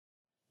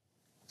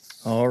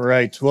All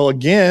right. Well,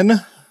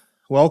 again,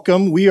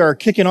 welcome. We are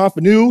kicking off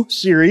a new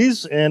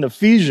series in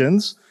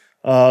Ephesians,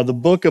 the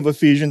book of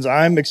Ephesians.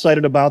 I'm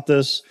excited about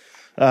this.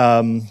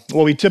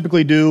 What we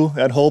typically do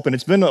at Hope, and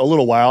it's been a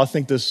little while. I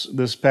think this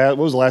past,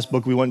 what was the last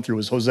book we went through?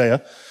 Was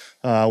Hosea.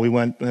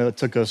 It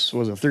took us,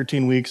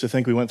 13 weeks? I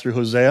think we went through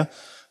Hosea.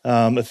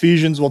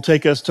 Ephesians will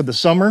take us to the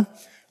summer.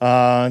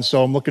 And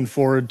so I'm looking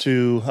forward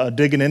to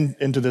digging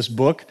into this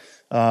book.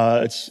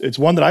 It's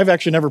one that I've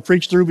actually never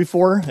preached through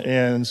before,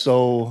 and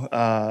so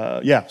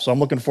so I'm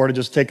looking forward to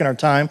just taking our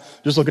time,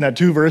 just looking at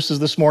 2 verses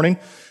this morning,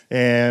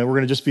 and we're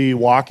going to just be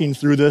walking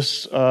through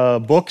this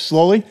book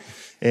slowly,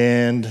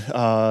 and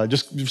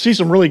just see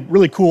some really,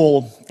 really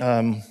cool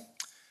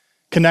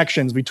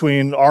connections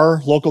between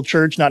our local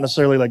church, not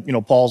necessarily like,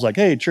 Paul's like,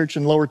 hey, church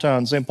in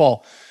Lowertown, St.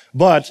 Paul,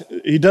 but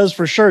he does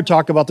for sure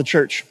talk about the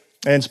church,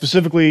 and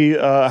specifically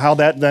how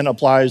that then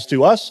applies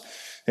to us.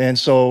 And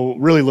so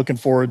really looking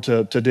forward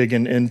to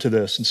digging into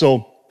this. And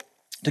so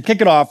to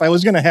kick it off, I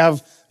was going to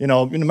have,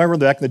 remember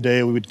back in the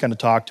day, we would kind of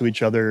talk to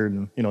each other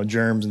and,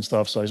 germs and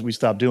stuff. So we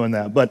stopped doing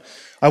that. But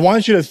I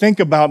wanted you to think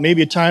about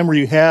maybe a time where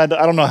you had,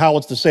 I don't know how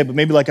else to say, but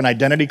maybe like an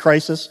identity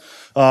crisis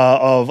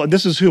of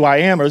this is who I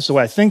am or this is who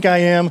I think I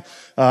am.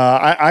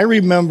 I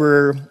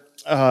remember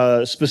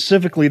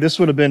specifically, this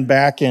would have been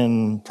back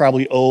in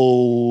probably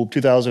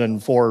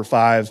 2004 or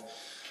 5.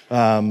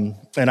 And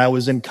I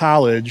was in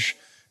college.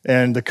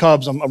 And the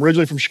Cubs, I'm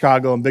originally from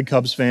Chicago, I'm a big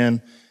Cubs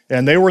fan,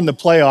 and they were in the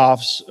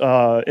playoffs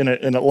in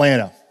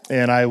Atlanta.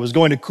 And I was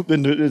going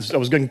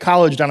to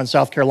college down in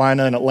South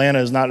Carolina, and Atlanta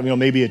is not,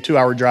 maybe a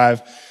 2-hour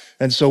drive.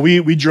 And so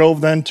we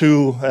drove then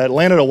to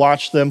Atlanta to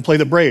watch them play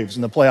the Braves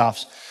in the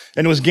playoffs.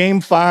 And it was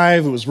Game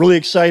 5, it was really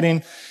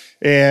exciting,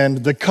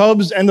 and the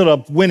Cubs ended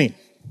up winning,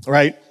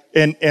 right?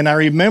 And I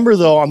remember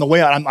though on the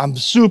way out, I'm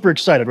super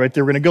excited, right?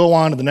 They were going to go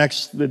on to the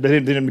next. They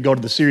didn't go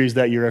to the series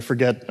that year. I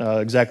forget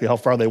exactly how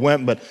far they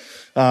went, but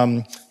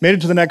made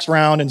it to the next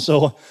round. And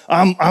so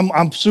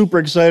I'm super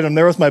excited. I'm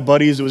there with my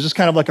buddies. It was just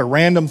kind of like a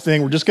random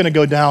thing. We're just going to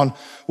go down.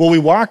 Well, we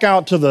walk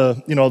out to the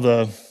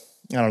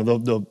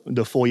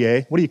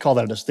foyer. What do you call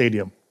that at a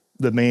stadium?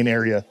 The main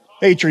area,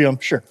 atrium.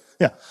 Sure,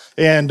 yeah.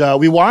 And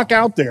we walk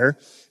out there.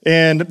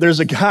 And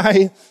there's a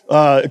guy,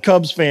 a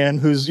Cubs fan,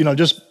 who's,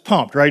 just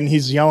pumped, right? And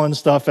he's yelling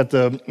stuff at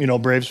the,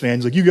 Braves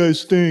fans, like, you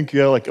guys stink.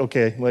 Like,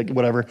 okay, like,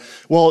 whatever.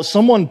 Well,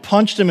 someone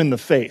punched him in the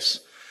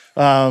face.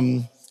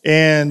 And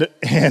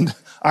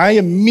I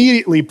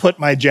immediately put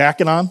my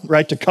jacket on,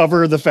 right, to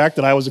cover the fact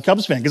that I was a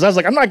Cubs fan. Because I was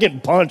like, I'm not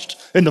getting punched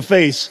in the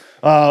face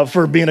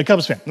for being a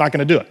Cubs fan. I'm not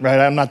going to do it, right?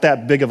 I'm not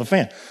that big of a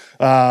fan.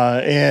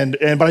 But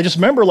I just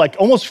remember like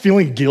almost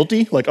feeling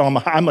guilty, like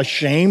I'm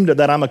ashamed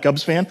that I'm a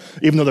Cubs fan,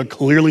 even though they're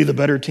clearly the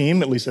better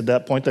team, at least at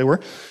that point they were.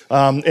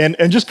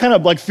 And just kind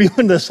of like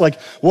feeling this, like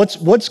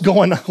what's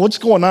going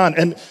on.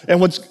 And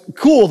what's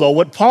cool though,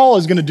 what Paul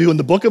is going to do in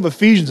the book of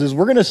Ephesians is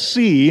we're going to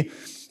see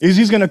is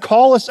he's going to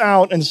call us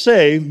out and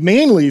say,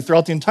 mainly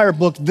throughout the entire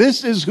book,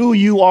 this is who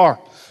you are.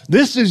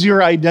 This is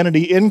your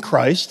identity in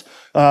Christ.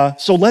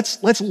 So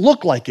let's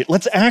look like it.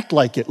 Let's act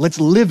like it. Let's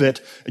live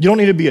it. You don't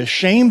need to be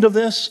ashamed of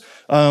this.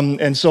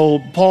 And so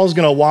Paul's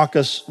going to walk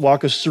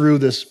us through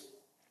this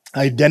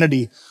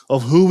identity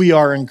of who we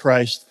are in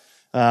Christ.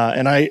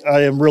 And I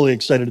am really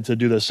excited to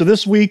do this. So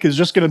this week is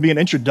just going to be an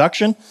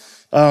introduction.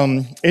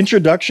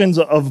 Introductions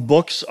of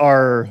books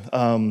are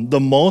the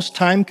most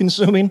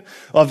time-consuming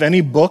of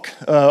any book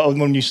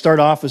when you start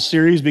off a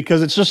series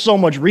because it's just so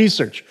much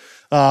research.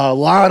 A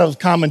lot of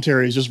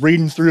commentaries, just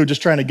reading through,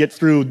 just trying to get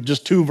through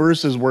just 2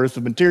 verses worth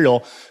of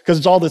material because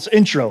it's all this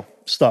intro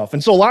stuff.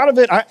 And so a lot of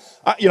it,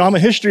 I'm a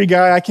history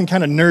guy. I can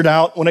kind of nerd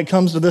out when it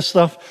comes to this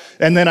stuff.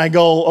 And then I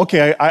go,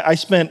 okay, I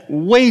spent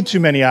way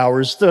too many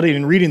hours studying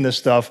and reading this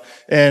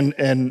stuff, and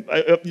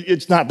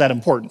it's not that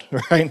important,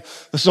 right?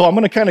 So I'm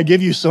going to kind of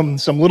give you some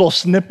little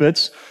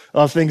snippets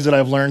of things that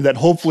I've learned that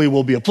hopefully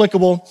will be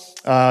applicable,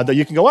 that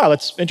you can go, wow,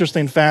 that's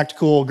interesting fact,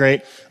 cool,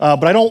 great.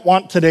 But I don't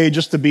want today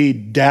just to be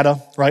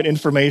data, right?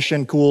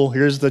 Information, cool,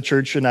 here's the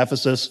church in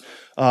Ephesus.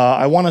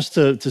 I want us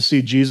to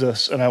see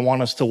Jesus, and I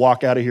want us to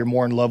walk out of here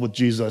more in love with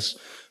Jesus,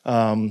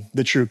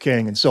 the true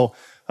King. And so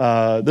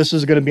this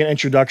is going to be an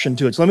introduction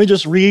to it. So let me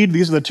just read.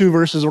 These are the 2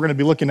 verses we're going to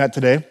be looking at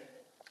today.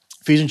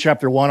 Ephesians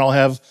chapter 1, I'll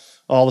have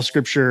all the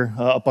scripture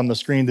up on the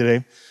screen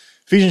today.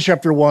 Ephesians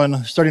chapter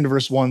 1, starting to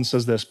verse 1,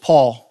 says this,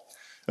 Paul,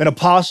 an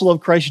apostle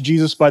of Christ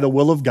Jesus by the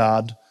will of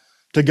God,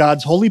 to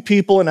God's holy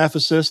people in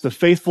Ephesus, the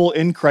faithful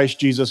in Christ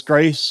Jesus,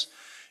 grace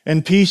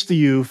and peace to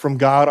you from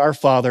God our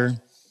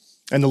Father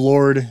and the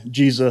Lord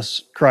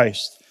Jesus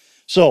Christ.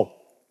 So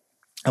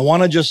I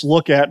want to just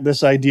look at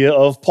this idea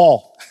of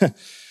Paul.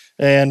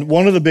 And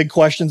one of the big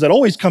questions that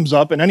always comes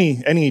up in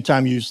any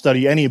time you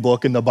study any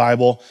book in the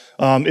Bible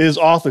is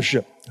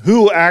authorship.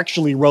 Who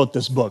actually wrote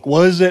this book?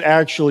 Was it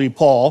actually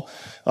Paul?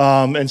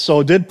 And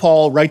so did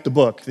Paul write the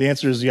book? The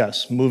answer is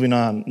yes. Moving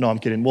on. No, I'm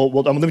kidding.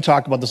 Let me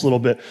talk about this a little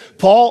bit.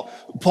 Paul,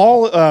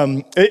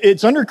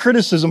 it's under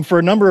criticism for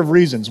a number of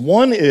reasons.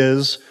 One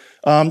is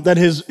that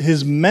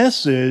his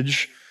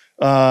message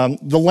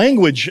The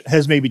language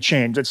has maybe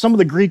changed. That some of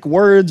the Greek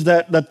words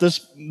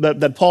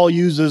that Paul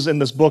uses in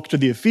this book to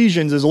the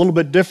Ephesians is a little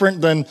bit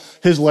different than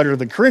his letter to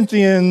the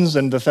Corinthians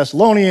and the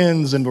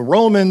Thessalonians and the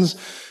Romans.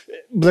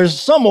 There's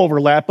some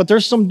overlap, but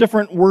there's some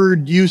different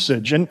word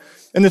usage. And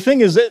the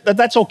thing is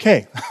that's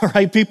okay,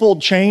 right? People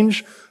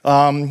change.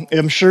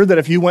 I'm sure that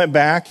if you went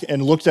back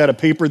and looked at a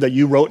paper that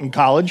you wrote in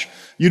college,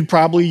 you'd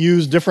probably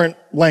use different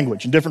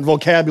language and different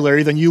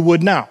vocabulary than you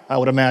would now, I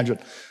would imagine.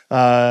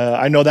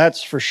 I know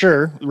that's for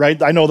sure,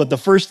 right? I know that the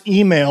first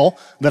email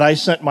that I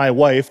sent my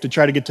wife to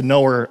try to get to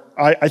know her,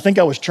 I think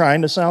I was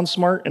trying to sound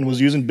smart and was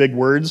using big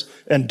words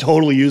and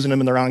totally using them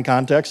in the wrong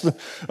context,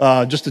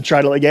 just to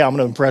try to I'm going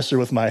to impress her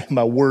with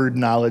my word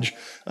knowledge,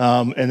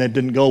 and it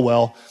didn't go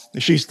well.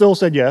 She still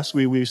said yes.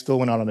 We still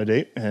went out on a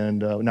date, and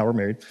now we're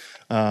married.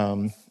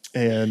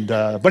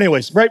 But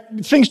anyways, right?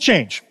 Things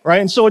change,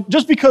 right? And so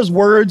just because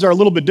words are a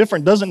little bit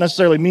different doesn't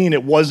necessarily mean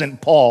it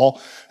wasn't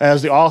Paul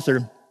as the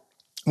author.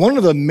 One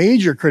of the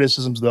major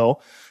criticisms, though,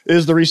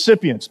 is the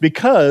recipients,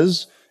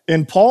 because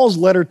in Paul's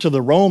letter to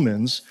the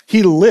Romans,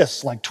 he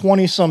lists like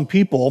 20-some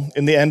people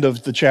in the end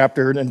of the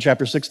chapter, in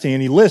chapter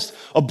 16. He lists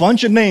a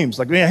bunch of names,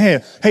 like,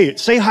 hey,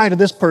 say hi to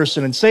this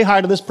person, and say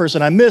hi to this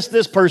person. I miss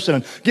this person,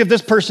 and give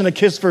this person a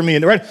kiss for me,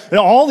 and right, and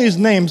all these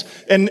names.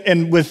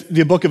 And with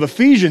the book of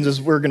Ephesians,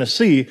 as we're going to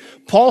see,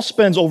 Paul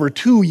spends over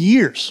 2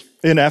 years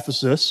in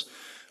Ephesus,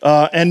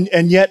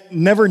 and yet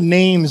never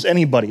names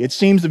anybody. It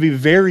seems to be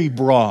very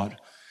broad.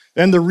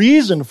 And the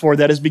reason for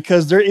that is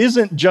because there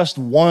isn't just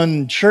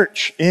one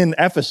church in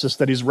Ephesus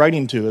that he's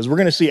writing to. As we're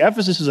going to see,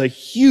 Ephesus is a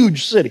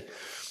huge city.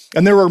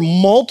 And there were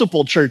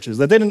multiple churches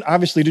that they didn't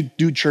obviously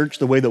do church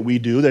the way that we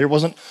do. There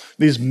wasn't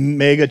these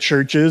mega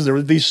churches. There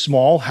were these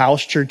small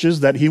house churches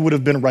that he would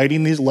have been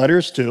writing these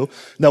letters to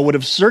that would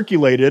have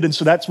circulated. And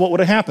so that's what would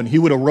have happened. He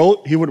would have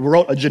wrote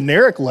a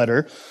generic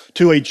letter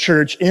to a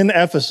church in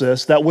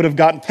Ephesus that would have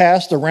gotten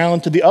passed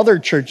around to the other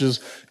churches,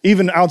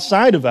 even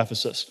outside of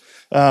Ephesus.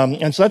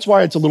 And so that's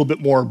why it's a little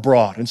bit more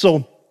broad. And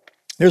so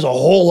there's a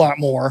whole lot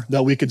more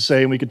that we could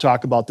say, and we could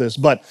talk about this.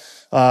 But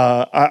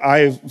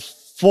I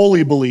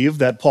fully believe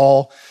that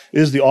Paul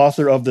is the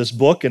author of this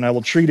book, and I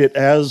will treat it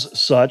as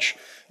such.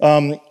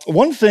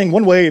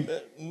 One way,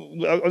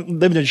 let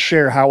me just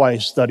share how I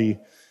study,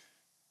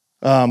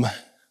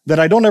 that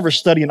I don't ever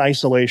study in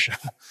isolation.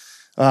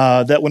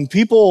 That when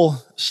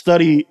people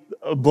study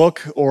a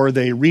book or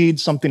they read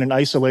something in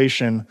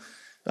isolation,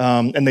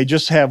 and they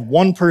just have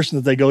one person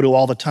that they go to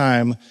all the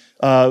time,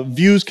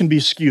 views can be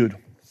skewed.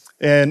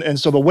 And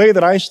so the way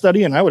that I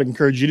study, and I would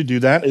encourage you to do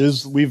that,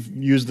 is we've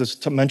used this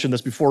to mention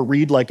this before,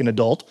 read like an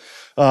adult,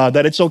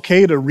 that it's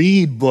okay to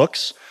read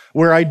books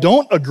where I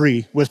don't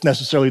agree with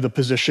necessarily the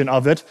position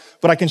of it,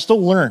 but I can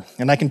still learn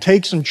and I can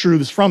take some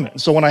truths from it.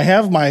 So when I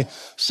have my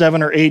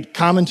 7 or 8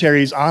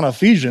 commentaries on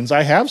Ephesians,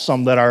 I have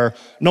some that are,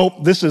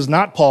 nope, this is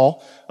not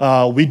Paul.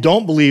 We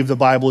don't believe the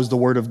Bible is the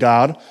Word of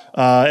God,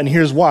 and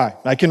here's why.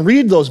 I can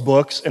read those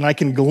books and I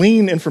can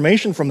glean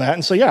information from that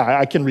and say, yeah,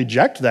 I can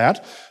reject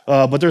that,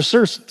 but there's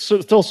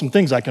still some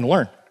things I can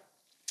learn.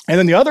 And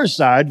then the other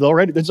side, though,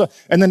 right,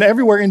 and then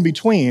everywhere in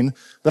between,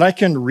 that I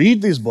can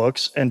read these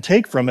books and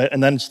take from it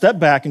and then step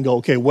back and go,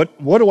 okay, what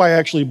do I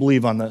actually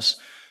believe on this?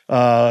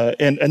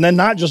 And then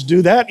not just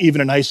do that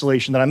even in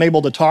isolation, that I'm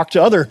able to talk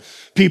to other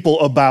people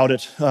about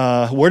it.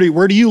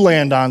 Where do you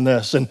land on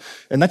this? And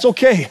that's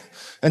okay.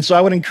 And so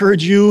I would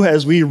encourage you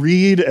as we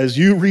read, as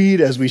you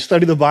read, as we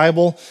study the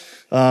Bible,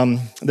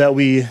 that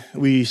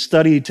we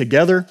study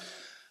together.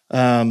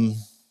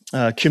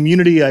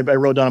 Community, I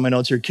wrote down in my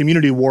notes here,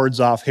 community wards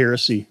off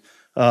heresy.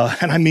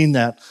 And I mean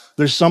that.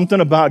 There's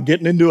something about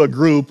getting into a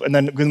group, and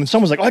then when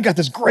someone's like, oh, I got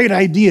this great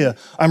idea.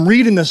 I'm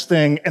reading this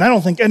thing, and I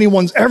don't think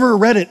anyone's ever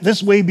read it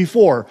this way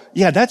before.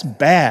 Yeah, that's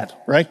bad,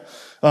 right?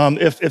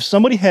 If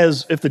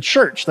the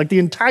church, like the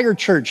entire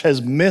church,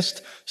 has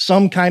missed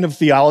some kind of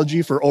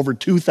theology for over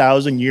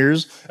 2,000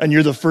 years, and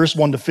you're the first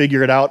one to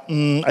figure it out,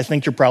 I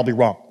think you're probably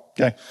wrong,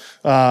 okay?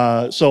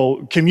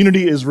 So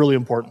community is really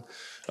important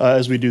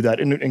as we do that,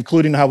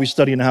 including how we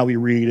study and how we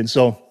read. And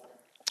so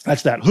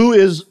that's that. Who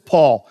is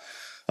Paul?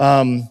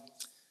 I'm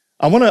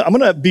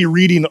gonna be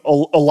reading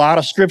a lot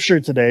of scripture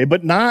today,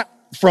 but not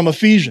from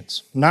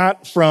Ephesians,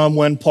 not from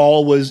when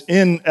Paul was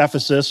in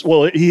Ephesus.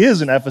 Well, he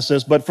is in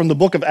Ephesus, but from the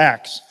book of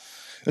Acts.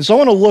 And so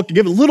I want to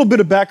give a little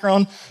bit of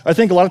background. I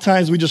think a lot of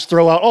times we just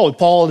throw out, oh,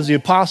 Paul is the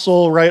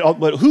apostle, right?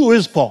 But who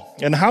is Paul?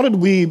 And how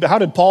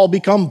did Paul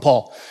become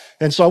Paul?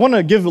 And so I want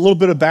to give a little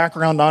bit of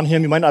background on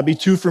him. You might not be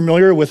too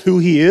familiar with who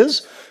he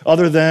is,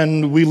 other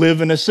than we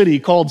live in a city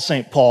called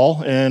St.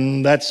 Paul,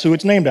 and that's who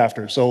it's named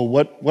after. So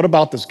what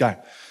about this guy?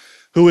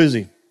 Who is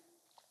he?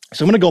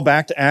 So I'm going to go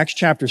back to Acts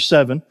chapter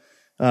 7,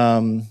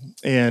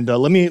 and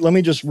let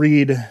me just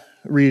read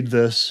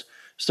this.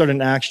 Start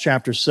in Acts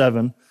chapter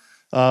 7.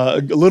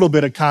 A little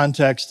bit of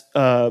context.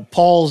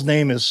 Paul's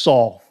name is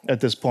Saul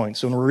at this point.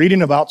 So when we're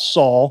reading about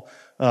Saul,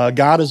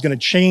 God is going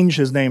to change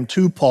his name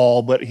to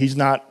Paul, but he's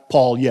not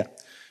Paul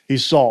yet.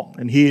 He's Saul,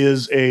 and he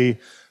is a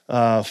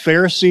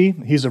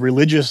Pharisee. He's a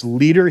religious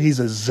leader. He's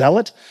a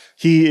zealot.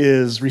 He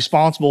is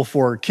responsible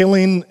for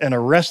killing and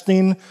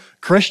arresting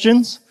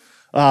Christians.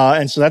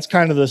 And so that's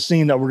kind of the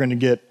scene that we're going to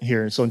get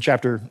here. So in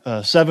chapter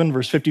 7,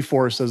 verse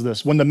 54, it says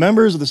this: when the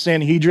members of the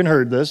Sanhedrin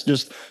heard this,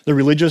 just the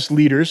religious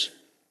leaders,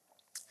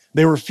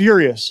 they were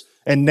furious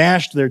and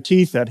gnashed their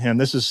teeth at him.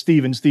 This is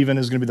Stephen. Stephen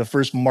is going to be the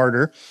first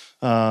martyr.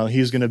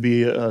 He's going to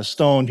be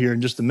stoned here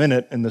in just a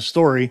minute in the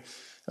story.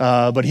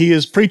 But he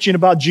is preaching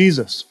about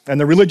Jesus, and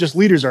the religious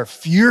leaders are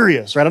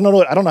furious, right? I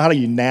don't know how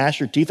you gnash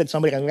your teeth at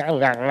somebody,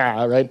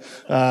 right?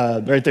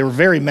 Right? They were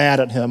very mad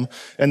at him,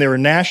 and they were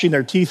gnashing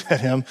their teeth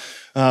at him.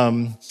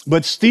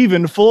 But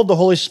Stephen, full of the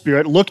Holy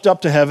Spirit, looked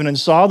up to heaven and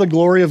saw the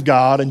glory of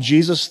God and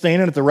Jesus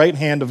standing at the right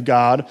hand of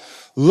God.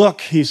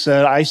 Look, he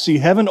said, I see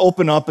heaven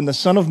open up and the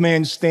Son of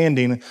Man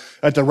standing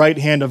at the right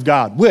hand of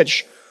God,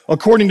 which,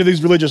 according to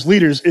these religious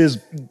leaders, is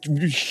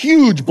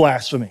huge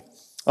blasphemy.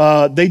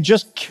 They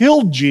just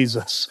killed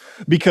Jesus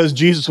because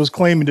Jesus was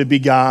claiming to be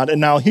God.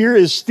 And now here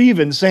is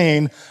Stephen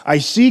saying, I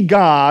see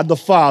God, the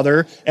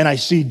Father, and I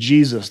see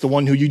Jesus, the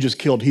one who you just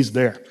killed. He's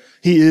there.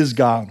 He is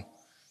God.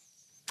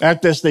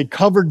 At this, they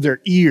covered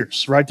their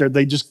ears, right?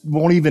 They just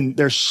won't even,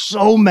 they're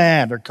so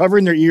mad. They're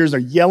covering their ears. They're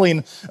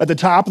yelling at the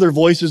top of their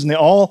voices, and they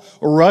all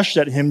rushed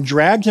at him,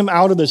 dragged him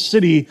out of the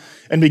city,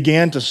 and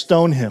began to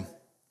stone him.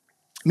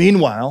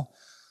 Meanwhile,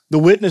 the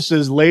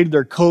witnesses laid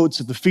their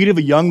coats at the feet of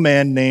a young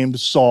man named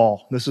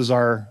Saul. This is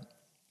our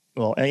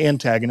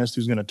antagonist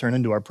who's going to turn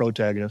into our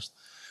protagonist.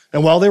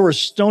 And while they were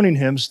stoning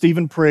him,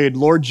 Stephen prayed,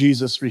 Lord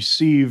Jesus,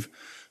 receive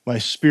my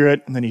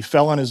spirit. And then he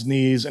fell on his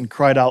knees and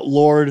cried out,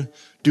 Lord,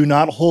 do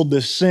not hold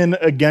this sin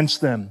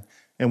against them.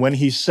 And when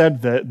he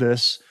said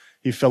this,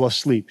 he fell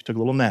asleep. He took a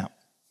little nap.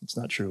 It's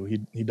not true.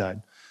 He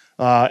died.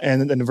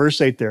 And in verse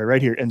 8 there,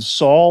 right here, and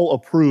Saul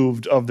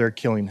approved of their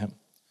killing him.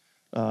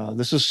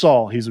 This is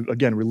Saul. He's,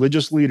 again,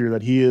 religious leader,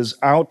 that he is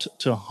out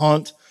to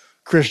hunt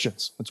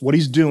Christians. That's what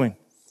he's doing.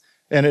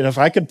 And if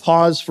I could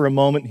pause for a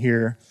moment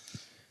here,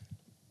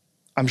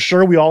 I'm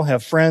sure we all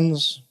have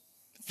friends,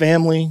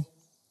 family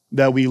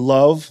that we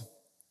love,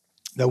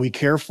 that we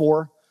care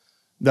for,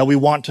 that we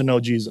want to know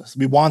Jesus.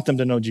 We want them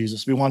to know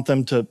Jesus. We want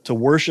them to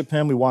worship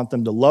him. We want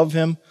them to love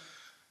him.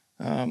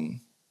 And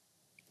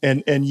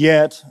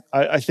yet,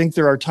 I think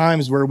there are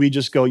times where we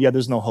just go, yeah,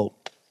 there's no hope.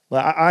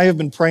 I have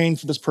been praying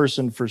for this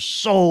person for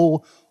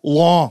so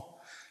long,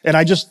 and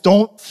I just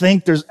don't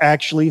think there's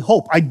actually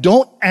hope. I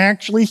don't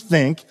actually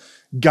think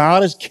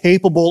God is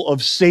capable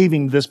of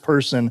saving this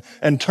person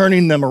and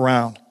turning them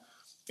around.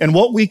 And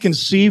what we can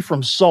see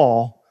from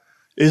Saul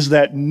is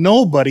that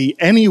nobody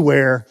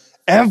anywhere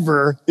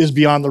ever is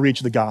beyond the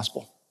reach of the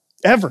gospel,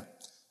 ever.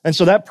 And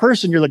so that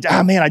person, you're like,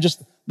 man,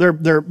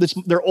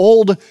 they're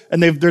old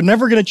and they're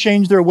never going to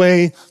change their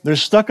way. They're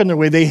stuck in their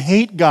way. They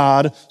hate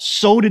God.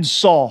 So did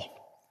Saul.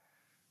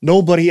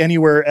 Nobody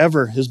anywhere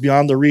ever is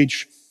beyond the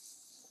reach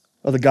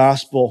of the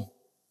gospel.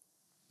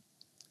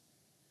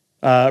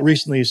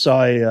 Recently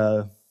saw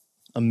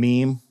a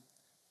meme,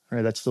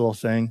 right? That's still a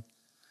thing,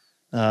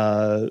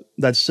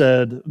 that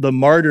said, the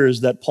martyrs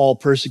that Paul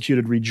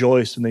persecuted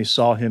rejoiced when they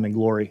saw him in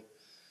glory.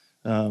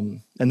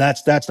 And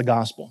that's the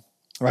gospel,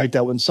 right?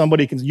 That when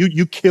somebody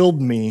you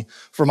killed me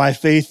for my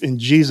faith in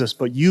Jesus,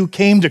 but you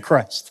came to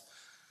Christ,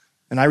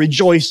 and I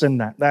rejoice in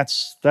that.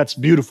 That's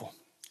beautiful.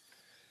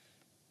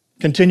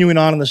 Continuing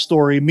on in the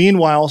story,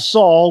 meanwhile,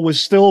 Saul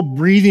was still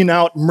breathing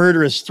out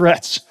murderous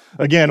threats.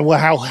 Again,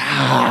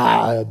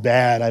 how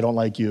bad, I don't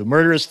like you.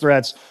 Murderous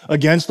threats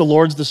against the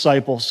Lord's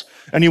disciples.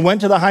 And he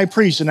went to the high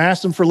priest and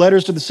asked him for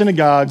letters to the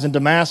synagogues in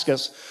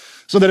Damascus,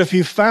 so that if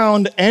he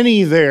found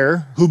any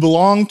there who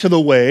belonged to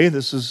the way,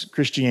 this is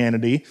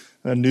Christianity,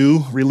 a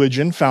new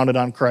religion founded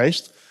on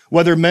Christ,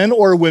 whether men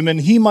or women,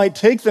 he might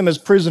take them as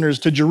prisoners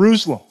to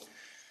Jerusalem.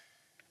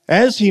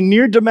 As he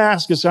neared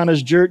Damascus on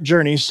his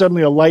journey,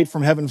 suddenly a light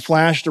from heaven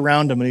flashed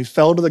around him, and he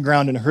fell to the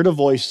ground and heard a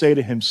voice say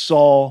to him,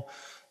 Saul,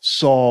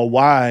 Saul,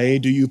 why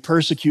do you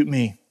persecute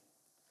me?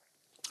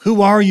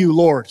 Who are you,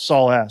 Lord?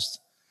 Saul asked.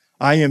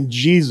 I am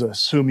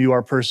Jesus, whom you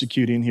are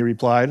persecuting, he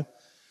replied.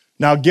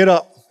 Now get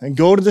up and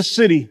go to the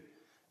city,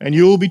 and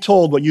you will be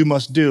told what you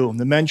must do. And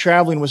the men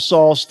traveling with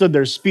Saul stood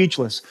there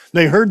speechless.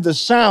 They heard the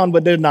sound,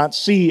 but did not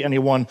see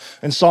anyone.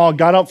 And Saul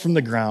got up from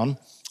the ground,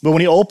 but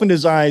when he opened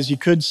his eyes, he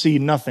could see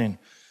nothing.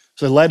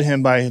 So they led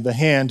him by the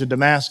hand to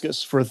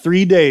Damascus. For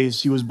 3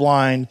 days he was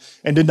blind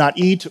and did not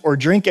eat or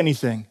drink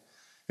anything.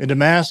 In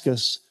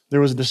Damascus,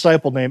 there was a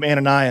disciple named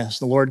Ananias.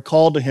 The Lord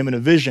called to him in a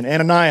vision,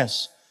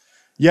 Ananias.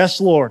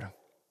 Yes, Lord.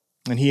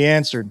 And he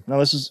answered. Now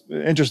this is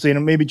interesting,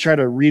 and maybe try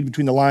to read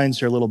between the lines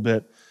here a little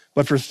bit.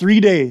 But for 3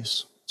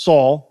 days,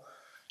 Saul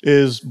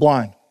is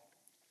blind.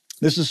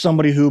 This is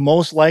somebody who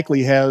most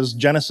likely has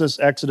Genesis,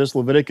 Exodus,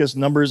 Leviticus,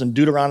 Numbers, and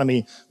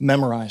Deuteronomy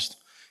memorized.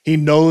 He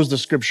knows the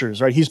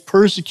scriptures, right? He's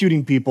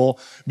persecuting people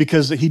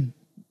because he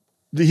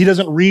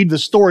doesn't read the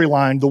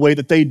storyline the way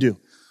that they do.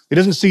 He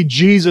doesn't see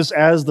Jesus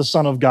as the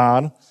Son of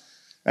God,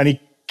 and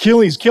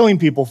he's killing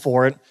people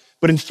for it.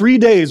 But in 3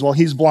 days while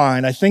he's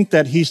blind, I think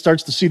that he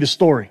starts to see the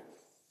story.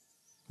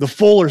 the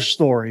fuller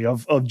story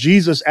of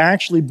Jesus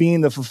actually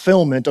being the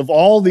fulfillment of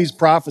all these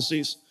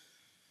prophecies.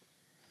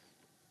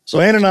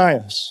 So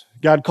Ananias,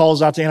 God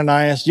calls out to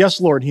Ananias.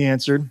 Yes, Lord, he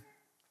answered.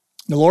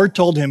 The Lord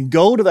told him,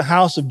 go to the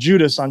house of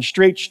Judas on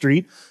Straight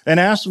Street and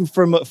ask him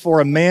for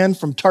a man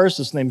from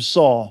Tarsus named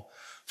Saul,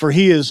 for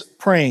he is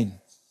praying.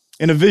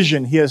 In a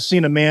vision, he has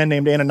seen a man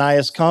named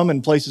Ananias come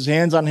and place his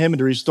hands on him and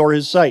to restore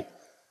his sight.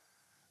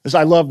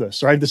 I love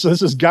this, right? This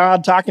is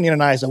God talking to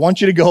Ananias. I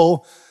want you to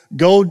go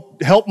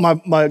help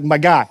my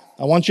guy.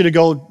 I want you to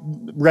go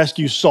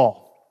rescue Saul.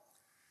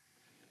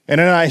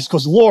 And Ananias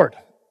goes, Lord,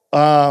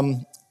 do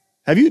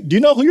you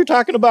know who you're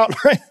talking about?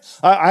 Right?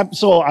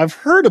 So I've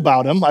heard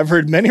about him. I've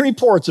heard many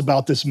reports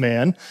about this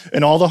man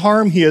and all the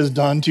harm he has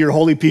done to your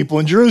holy people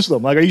in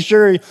Jerusalem. Like, are you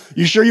sure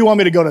you want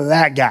me to go to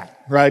that guy?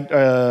 Right?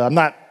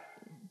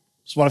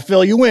 Just want to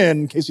fill you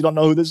in case you don't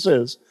know who this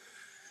is.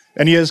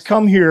 And he has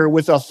come here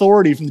with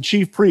authority from the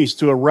chief priest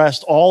to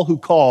arrest all who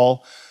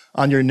call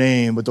on your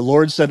name. But the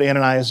Lord said to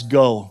Ananias,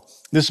 go.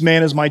 This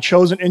man is my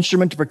chosen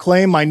instrument to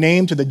proclaim my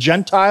name to the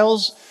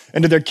Gentiles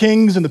and to their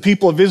kings and the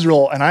people of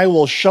Israel, and I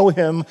will show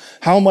him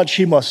how much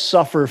he must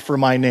suffer for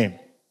my name.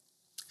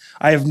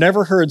 I have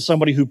never heard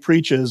somebody who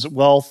preaches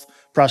wealth,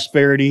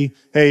 prosperity,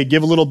 hey,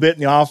 give a little bit in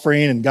the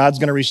offering and God's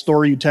going to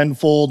restore you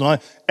tenfold,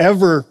 and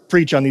ever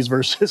preach on these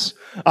verses.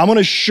 I'm going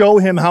to show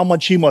him how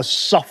much he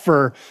must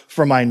suffer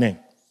for my name.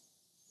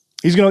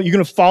 You're going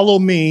to follow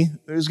me.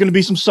 There's going to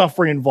be some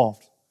suffering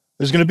involved.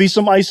 There's going to be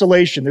some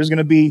isolation. There's going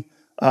to be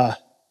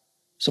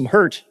some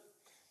hurt.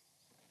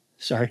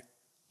 Sorry.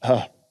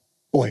 Then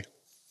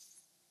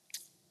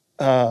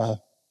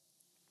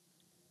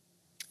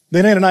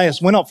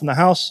Ananias went up from the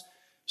house.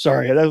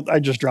 Sorry, I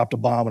just dropped a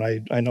bomb,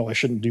 and I know I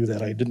shouldn't do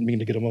that. I didn't mean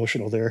to get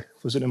emotional there.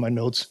 Was it in my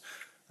notes?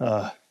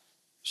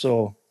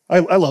 So I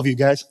love you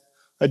guys.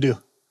 I do.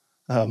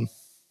 I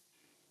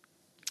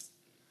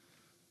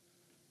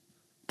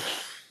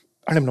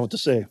don't even know what to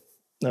say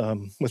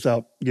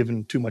without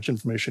giving too much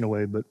information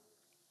away, but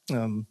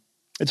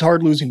it's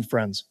hard losing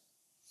friends.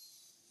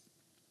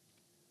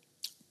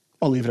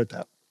 I'll leave it at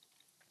that.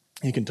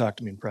 You can talk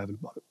to me in private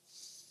about it.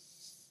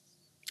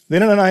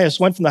 Then Ananias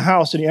went from the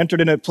house, and he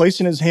entered in it,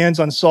 placing his hands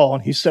on Saul,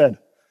 and he said,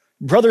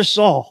 Brother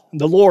Saul,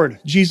 the Lord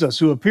Jesus,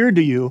 who appeared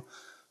to you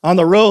on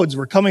the roads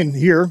we're coming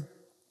here,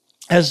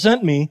 has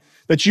sent me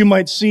that you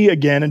might see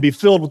again and be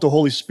filled with the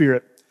Holy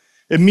Spirit.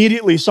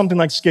 Immediately, something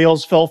like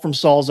scales fell from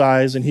Saul's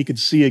eyes, and he could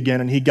see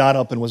again, and he got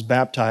up and was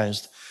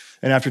baptized.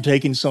 And after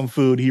taking some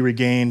food, he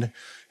regained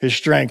his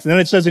strength. And then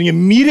it says that he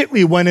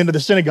immediately went into the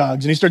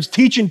synagogues and he starts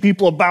teaching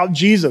people about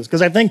Jesus.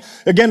 Because I think,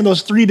 again, in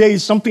those 3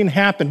 days, something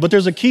happened. But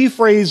there's a key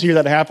phrase here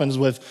that happens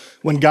with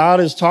when God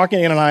is talking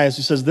to Ananias.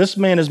 He says, this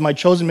man is my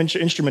chosen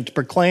instrument to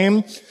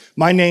proclaim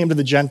my name to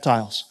the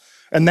Gentiles.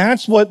 And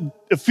that's what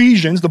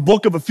Ephesians, the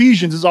book of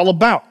Ephesians, is all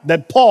about.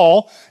 That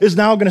Paul is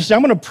now going to say,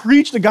 I'm going to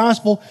preach the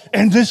gospel,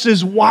 and this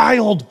is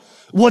wild.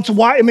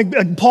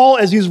 Paul,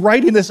 as he's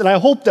writing this, and I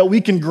hope that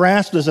we can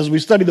grasp this as we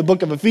study the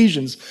book of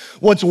Ephesians,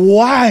 what's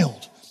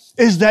wild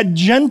is that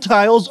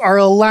Gentiles are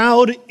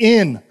allowed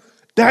in.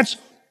 That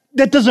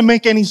doesn't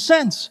make any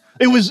sense.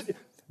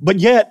 But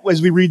yet,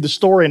 as we read the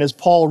story and as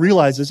Paul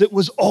realizes, it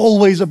was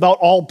always about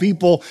all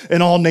people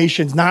and all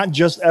nations, not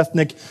just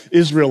ethnic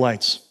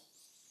Israelites.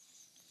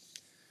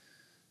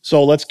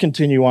 So let's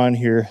continue on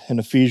here in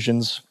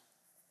Ephesians.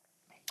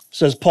 It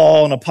says,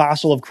 Paul, an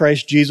apostle of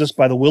Christ Jesus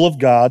by the will of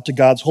God, to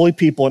God's holy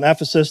people in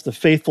Ephesus, the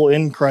faithful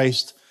in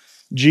Christ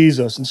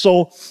Jesus. And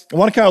so I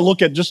want to kind of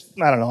look at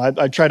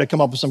I try to come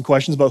up with some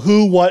questions about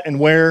who, what, and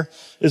where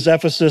is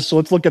Ephesus. So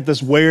let's look at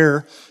this.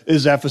 Where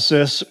is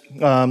Ephesus?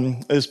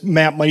 This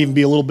map might even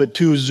be a little bit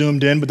too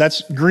zoomed in, but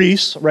that's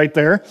Greece right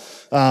there.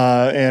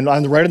 And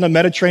right on the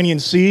Mediterranean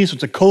Sea. So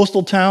it's a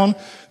coastal town,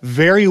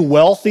 very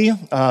wealthy,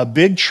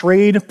 big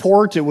trade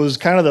port. It was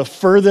kind of the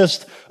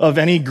furthest of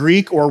any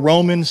Greek or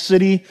Roman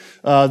city,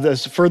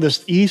 the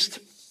furthest east.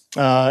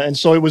 And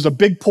so it was a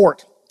big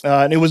port.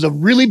 And it was a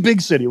really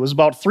big city. It was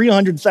about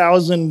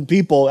 300,000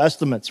 people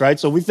estimates, right?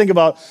 So we think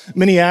about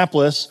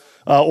Minneapolis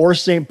or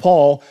St.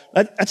 Paul,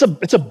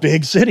 it's a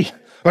big city,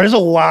 right? There's a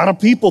lot of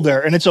people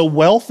there, and it's a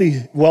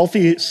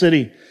wealthy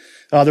city.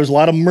 There's a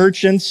lot of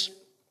merchants,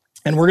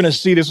 and we're going to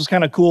see, this was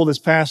kind of cool this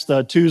past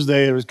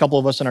Tuesday. There was a couple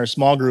of us in our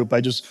small group.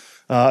 I just,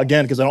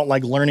 again, because I don't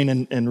like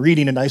learning and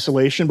reading in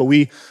isolation, but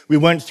we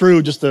went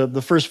through just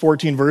the first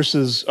 14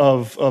 verses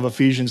of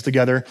Ephesians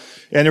together.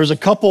 And there was a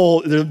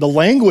couple, the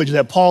language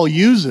that Paul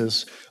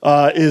uses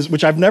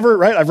which I've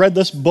read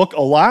this book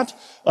a lot,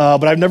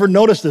 but I've never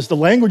noticed this. The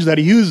language that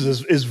he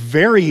uses is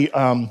very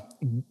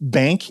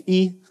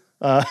bank-y.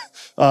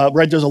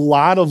 Right, there's a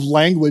lot of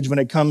language when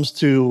it comes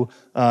to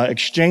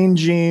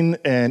exchanging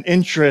and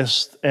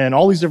interest and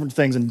all these different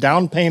things and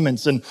down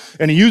payments, and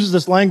he uses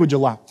this language a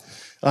lot.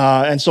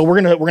 And so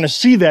we're gonna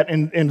see that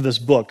into this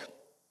book.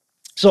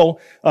 So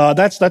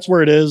that's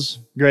where it is.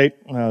 Great.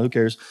 Who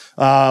cares?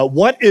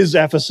 What is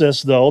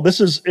Ephesus, though? This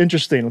is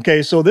interesting.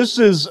 Okay, so this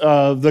is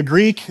the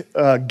Greek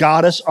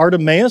goddess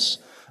Artemis.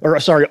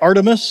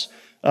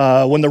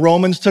 When the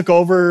Romans took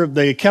over,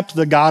 they kept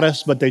the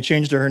goddess, but they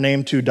changed her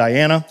name to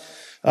Diana.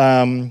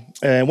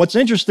 And what's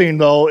interesting,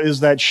 though,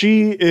 is that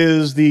she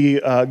is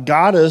the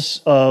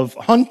goddess of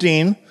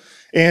hunting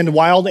and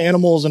wild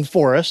animals and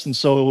forests. And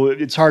so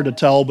it's hard to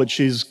tell, but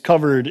she's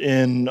covered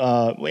in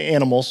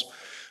animals,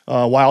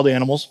 wild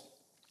animals.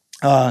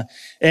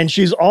 And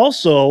she's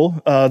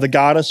also the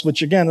goddess,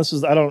 which again,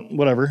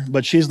 whatever,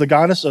 but she's the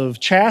goddess of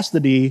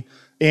chastity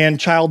and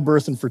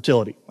childbirth and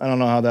fertility. I don't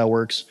know how that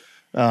works.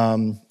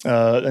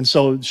 And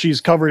so she's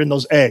covered in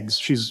those eggs.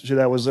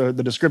 That was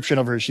the description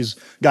of her. She's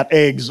got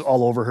eggs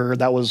all over her.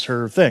 That was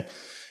her thing.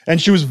 And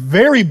she was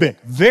very big,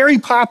 very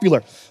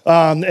popular.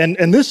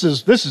 And this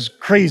is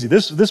crazy.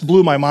 This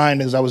blew my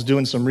mind as I was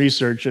doing some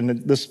research,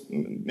 and this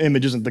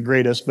image isn't the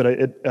greatest,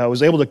 but I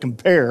was able to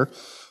compare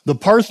the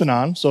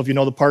Parthenon. So if you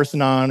know the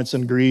Parthenon, it's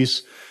in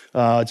Greece.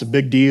 It's a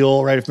big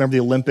deal, right? If you remember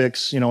the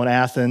Olympics, in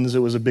Athens, it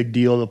was a big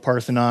deal, the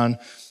Parthenon.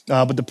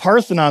 But the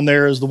Parthenon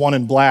there is the one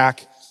in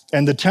black,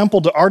 and the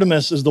temple to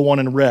Artemis is the one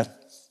in red.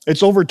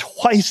 It's over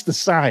twice the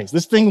size.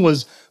 This thing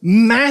was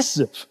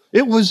massive.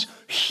 It was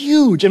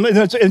huge. And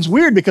it's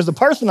weird because the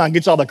Parthenon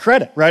gets all the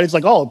credit, right? It's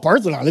like, oh,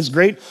 Parthenon, this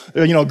great,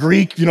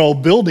 Greek,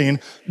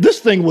 building. This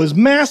thing was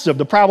massive.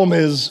 The problem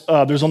is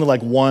there's only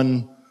like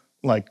one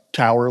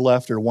tower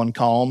left, or one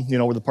column,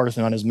 where the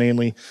Parthenon is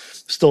mainly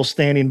still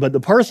standing. But the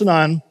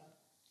Parthenon,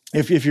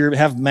 if you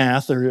have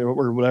math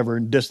or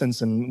whatever,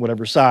 distance and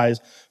whatever size,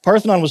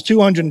 Parthenon was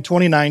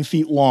 229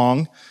 feet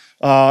long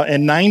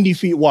and 90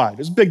 feet wide.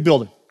 It's a big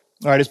building.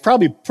 All right, it's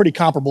probably pretty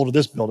comparable to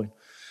this building.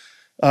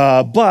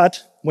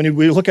 But when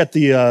we look at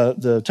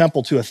the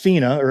temple to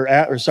Athena,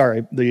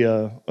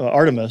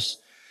 Artemis,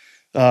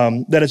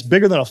 that it's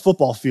bigger than a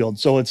football field.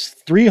 So it's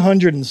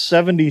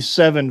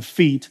 377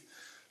 feet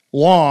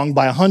long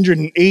by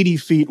 180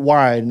 feet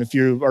wide. And if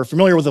you are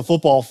familiar with a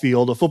football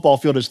field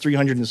is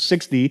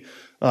 360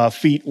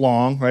 feet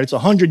long, right? It's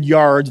 100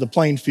 yards, the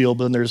playing field,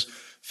 but then there's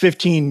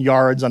 15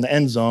 yards on the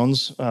end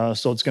zones.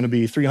 So it's going to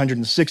be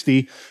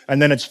 360.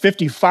 And then it's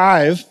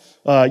 55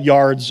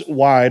 yards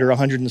wide, or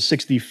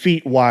 160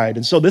 feet wide.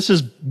 And so this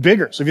is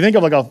bigger. So if you think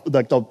of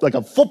like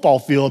a football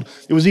field,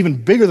 it was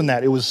even bigger than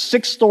that. It was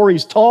 6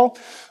 stories tall,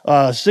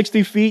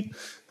 60 feet,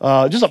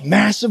 just a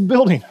massive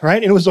building,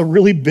 right? And it was a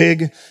really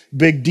big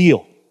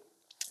deal.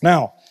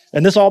 Now,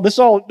 and this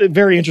all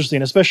very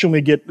interesting, especially when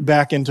we get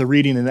back into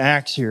reading in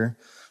Acts here.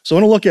 So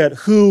I want to look at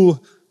who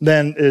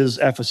then is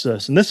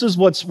Ephesus. And this is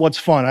what's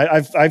fun.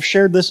 I've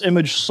shared this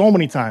image so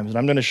many times, and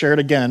I'm going to share it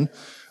again,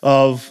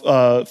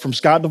 from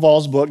Scott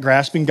Duvall's book,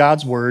 Grasping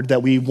God's Word,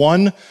 that we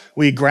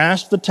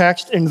grasp the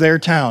text in their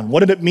town.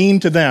 What did it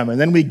mean to them?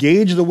 And then we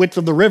gauge the width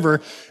of the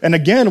river. And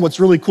again, what's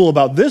really cool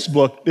about this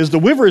book is the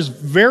river is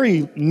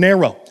very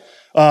narrow,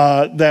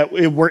 that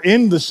we're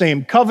in the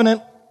same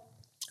covenant,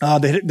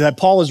 that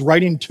Paul is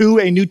writing to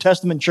a New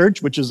Testament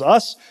church, which is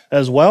us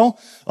as well.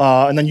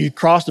 And then you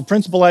cross the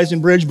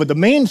Principalizing Bridge. But the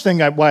main thing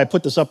why I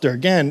put this up there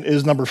again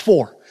is number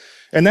 4.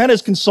 And that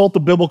is consult the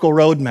biblical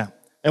roadmap.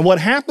 And what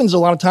happens a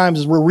lot of times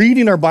is we're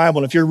reading our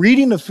Bible, and if you're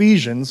reading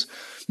Ephesians,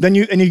 then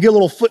you get a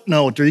little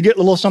footnote, or you get a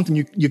little something,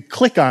 you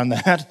click on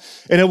that,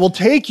 and it will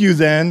take you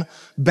then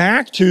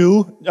back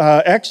to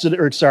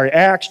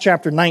Acts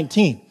chapter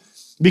 19.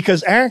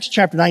 Because Acts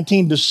chapter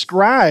 19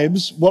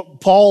 describes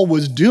what Paul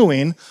was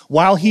doing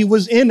while he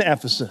was in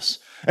Ephesus.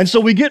 And so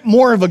we get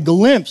more of a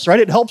glimpse, right?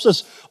 It helps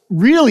us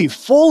really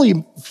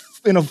fully,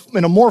 in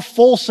a more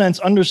full sense,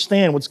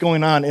 understand what's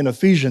going on in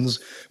Ephesians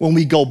when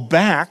we go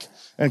back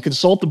and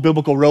consult the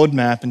biblical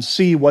roadmap and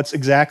see what's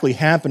exactly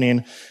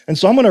happening. And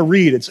so I'm going to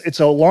read. It's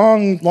a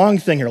long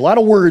thing here. A lot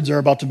of words are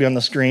about to be on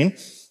the screen.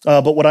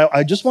 But what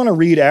I just want to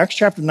read, Acts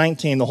chapter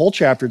 19, the whole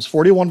chapter. It's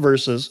 41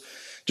 verses,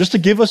 just to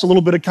give us a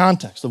little bit of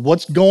context of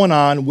what's going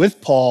on with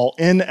Paul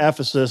in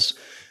Ephesus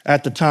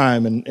at the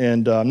time.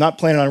 And I'm not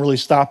planning on really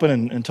stopping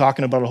and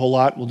talking about it a whole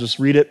lot. We'll just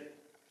read it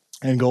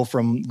and go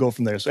from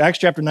there. So Acts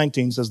chapter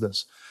 19 says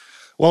this.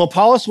 While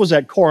Apollos was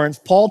at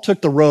Corinth, Paul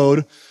took the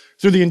road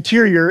through the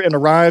interior and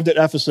arrived at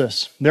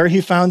Ephesus. There he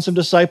found some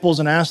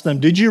disciples and asked them,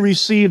 "Did you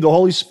receive the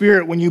Holy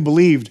Spirit when you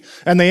believed?"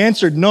 And they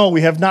answered, "No,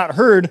 we have not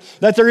heard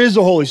that there is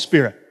a Holy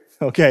Spirit."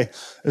 Okay,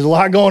 there's a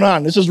lot going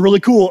on. This is really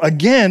cool.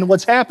 Again,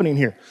 what's happening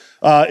here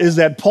is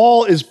that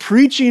Paul is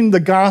preaching the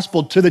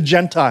gospel to the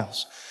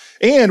Gentiles.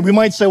 And we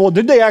might say, well,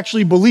 did they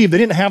actually believe? They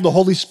didn't have the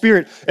Holy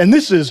Spirit. And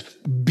this is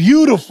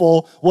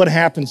beautiful what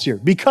happens here.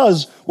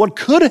 Because what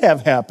could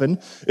have happened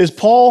is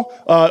Paul,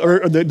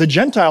 or the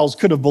Gentiles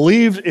could have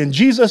believed in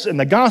Jesus and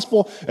the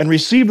gospel and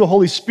received the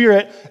Holy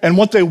Spirit. And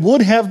what they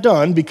would have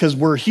done, because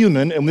we're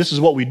human and this is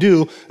what we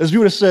do, is we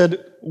would have said,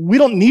 we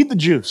don't need the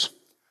Jews.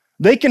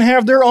 They can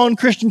have their own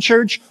Christian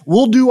church.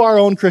 We'll do our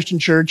own Christian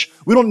church.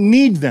 We don't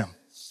need them.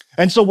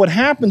 And so what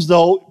happens,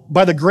 though,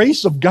 by the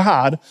grace of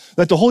God,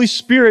 that the Holy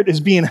Spirit is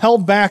being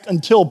held back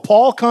until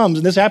Paul comes,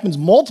 and this happens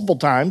multiple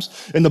times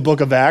in the book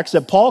of Acts,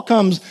 that Paul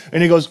comes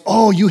and he goes,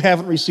 "Oh, you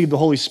haven't received the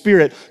Holy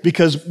Spirit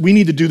because we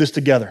need to do this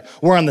together.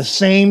 We're on the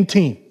same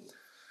team."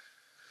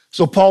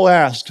 So Paul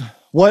asked,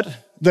 what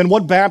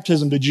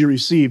baptism did you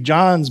receive?"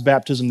 "John's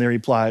baptism," they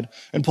replied.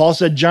 And Paul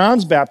said,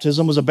 "John's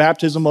baptism was a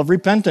baptism of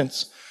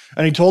repentance.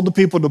 And he told the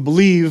people to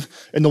believe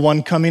in the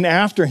one coming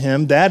after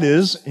him, that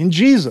is, in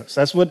Jesus.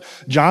 That's what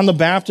John the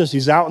Baptist,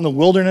 he's out in the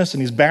wilderness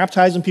and he's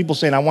baptizing people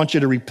saying, I want you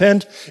to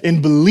repent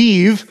and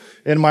believe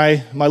in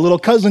my little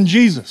cousin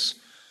Jesus.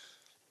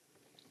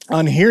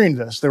 On hearing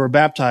this, they were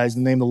baptized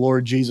in the name of the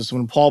Lord Jesus.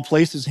 When Paul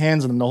placed his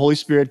hands on them, the Holy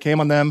Spirit came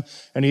on them,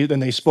 and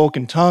they spoke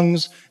in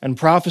tongues and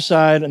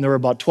prophesied, and there were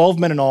about 12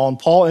 men in all. And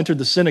Paul entered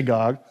the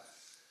synagogue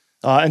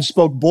and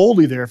spoke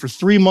boldly there for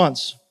 3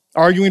 months,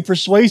 arguing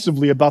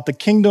persuasively about the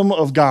kingdom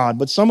of God.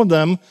 But some of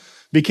them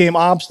became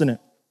obstinate,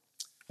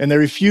 and they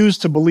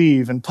refused to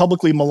believe and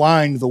publicly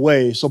maligned the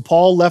way. So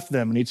Paul left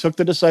them, and he took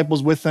the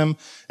disciples with him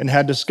and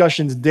had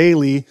discussions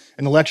daily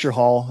in the lecture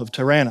hall of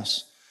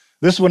Tyrannus.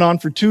 This went on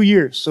for 2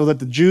 years, so that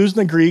the Jews and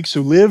the Greeks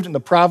who lived in the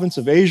province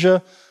of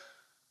Asia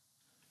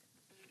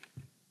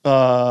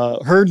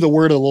heard the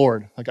word of the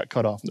Lord. I got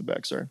cut off in the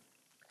back, sorry.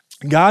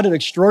 God did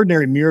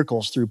extraordinary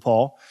miracles through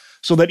Paul,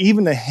 so that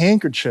even the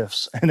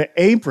handkerchiefs and the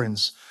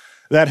aprons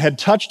that had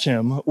touched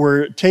him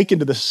were taken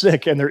to the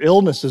sick, and their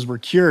illnesses were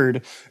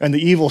cured, and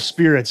the evil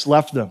spirits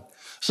left them.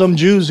 Some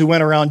Jews who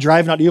went around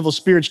driving out evil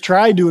spirits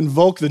tried to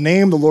invoke the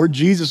name of the Lord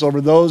Jesus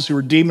over those who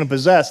were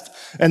demon-possessed,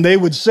 and they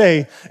would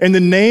say, in the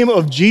name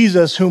of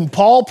Jesus, whom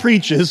Paul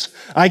preaches,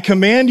 I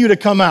command you to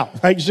come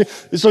out, right?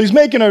 So he's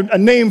making a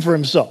name for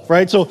himself,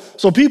 right? So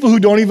people who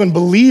don't even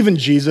believe in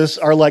Jesus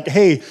are like,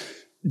 hey,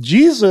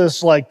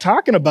 Jesus, like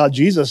talking about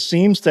Jesus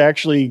seems to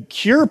actually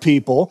cure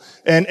people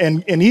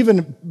and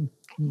even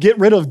get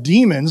rid of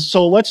demons.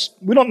 So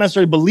we don't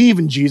necessarily believe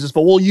in Jesus,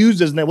 but we'll use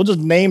his name. We'll just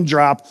name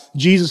drop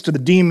Jesus to the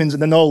demons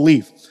and then they'll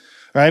leave,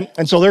 right?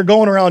 And so they're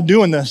going around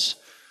doing this.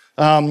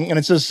 And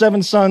it says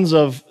 7 sons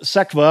of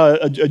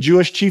Sceva, a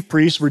Jewish chief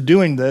priest, were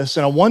doing this.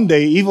 And on one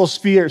day, evil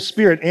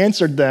spirit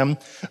answered them.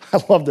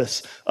 I love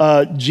this.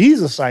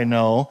 Jesus I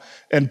know,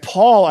 and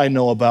Paul I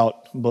know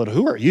about, but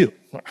who are you?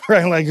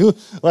 Right? Like who?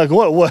 Like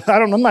what?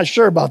 I'm not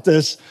sure about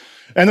this.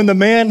 And then the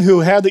man who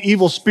had the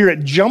evil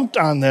spirit jumped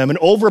on them and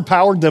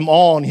overpowered them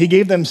all. And he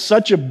gave them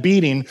such a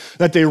beating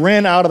that they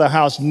ran out of the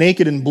house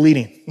naked and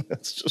bleeding.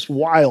 It's just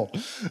wild,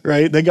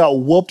 right? They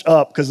got whooped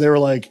up because they were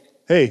like,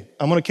 hey,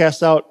 I'm going to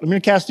cast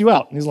you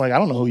out. And he's like, I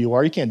don't know who you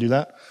are. You can't do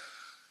that.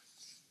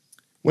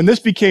 When this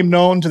became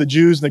known to the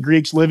Jews and the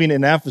Greeks living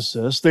in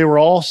Ephesus, they were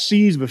all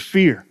seized with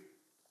fear.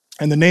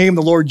 And the name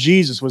of the Lord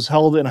Jesus was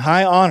held in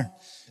high honor.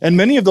 And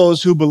many of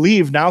those who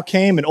believed now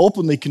came and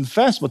openly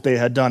confessed what they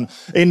had done.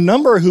 A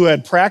number who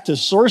had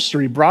practiced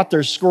sorcery brought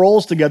their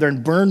scrolls together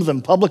and burned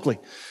them publicly.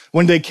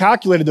 When they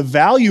calculated the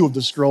value of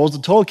the scrolls, the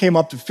total came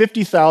up to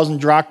 50,000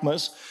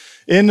 drachmas.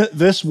 In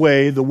this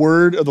way, the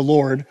word of the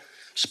Lord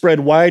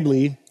spread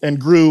widely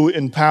and grew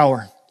in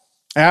power.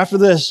 After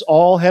this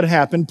all had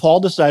happened,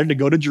 Paul decided to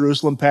go to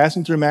Jerusalem,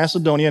 passing through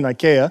Macedonia and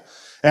Achaia.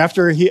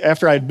 After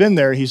I had been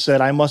there, he said,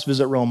 I must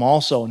visit Rome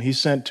also. And he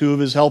sent 2 of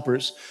his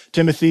helpers,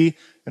 Timothy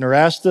and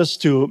Erastus,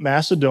 to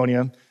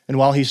Macedonia, and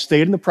while he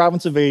stayed in the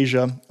province of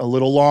Asia a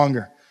little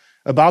longer.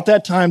 About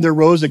that time, there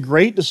rose a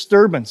great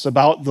disturbance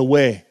about the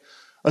way.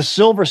 A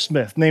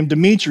silversmith named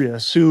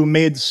Demetrius, who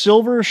made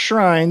silver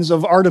shrines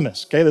of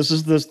Artemis. Okay, this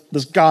is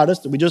this goddess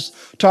that we just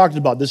talked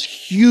about, this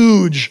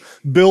huge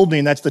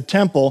building, that's the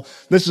temple.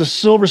 This is a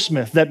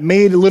silversmith that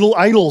made little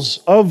idols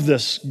of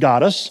this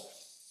goddess.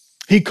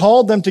 He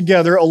called them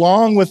together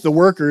along with the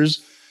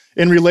workers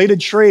in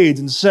related trades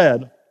and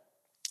said,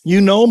 you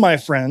know, my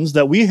friends,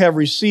 that we have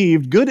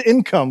received good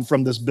income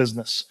from this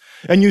business.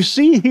 And you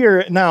see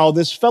here now,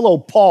 this fellow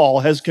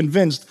Paul has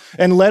convinced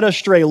and led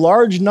astray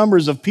large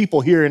numbers of people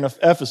here in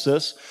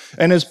Ephesus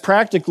and in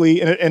practically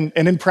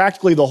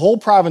the whole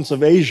province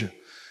of Asia.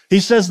 He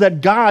says that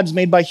gods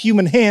made by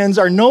human hands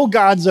are no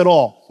gods at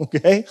all,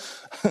 okay?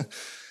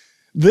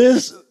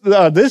 This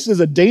is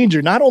a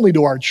danger not only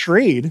to our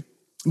trade,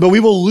 but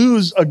we will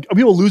lose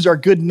our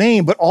good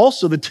name, but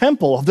also the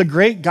temple of the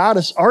great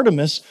goddess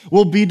Artemis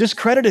will be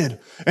discredited.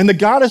 And the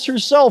goddess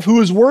herself, who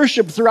is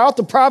worshipped throughout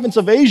the province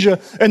of Asia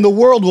and the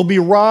world, will be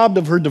robbed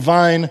of her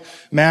divine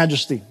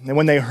majesty. And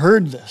when they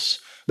heard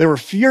this, they were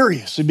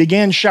furious and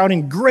began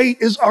shouting,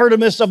 great is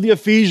Artemis of the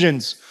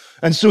Ephesians.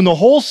 And soon the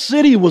whole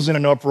city was in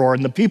an uproar,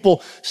 and the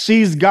people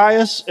seized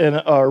Gaius and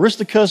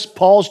Aristarchus,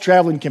 Paul's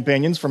traveling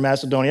companions from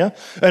Macedonia,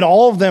 and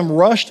all of them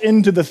rushed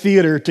into the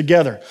theater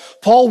together.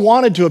 Paul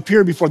wanted to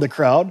appear before the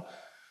crowd,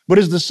 but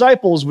his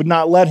disciples would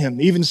not let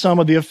him. Even some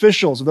of the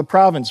officials of the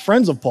province,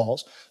 friends of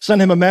Paul's, sent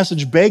him a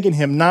message begging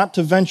him not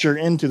to venture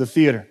into the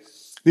theater.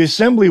 The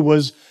assembly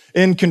was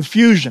in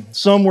confusion.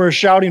 Some were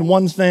shouting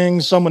one thing,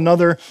 some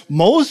another.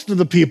 Most of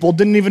the people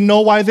didn't even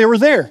know why they were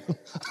there.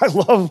 I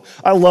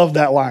love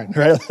that line,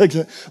 right?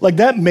 Like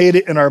that made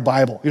it in our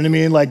Bible. You know what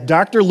I mean? Like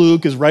Dr.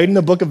 Luke is writing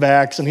the book of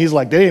Acts, and he's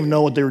like, they didn't even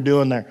know what they were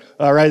doing there.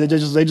 All right,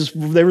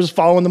 they were just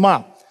following the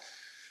mob.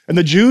 And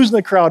the Jews in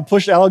the crowd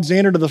pushed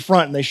Alexander to the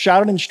front, and they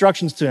shouted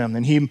instructions to him,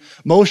 and he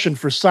motioned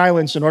for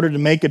silence in order to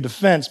make a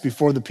defense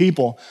before the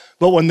people.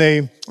 But when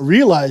they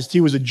realized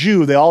he was a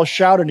Jew, they all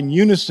shouted in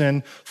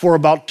unison for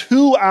about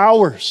 2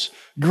 hours,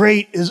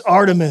 great is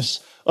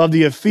Artemis of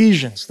the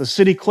Ephesians. The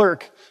city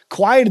clerk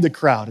quieted the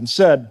crowd and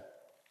said,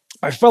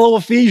 my fellow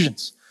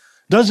Ephesians,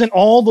 Doesn't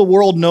all the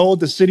world know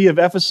the city of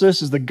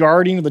Ephesus is the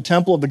guardian of the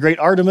temple of the great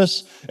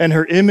Artemis and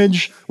her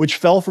image which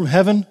fell from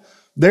heaven?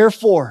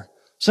 Therefore,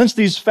 since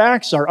these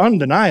facts are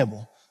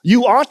undeniable,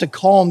 you ought to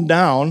calm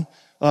down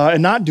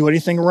and not do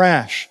anything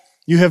rash.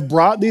 You have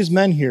brought these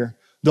men here,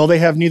 though they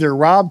have neither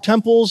robbed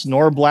temples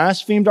nor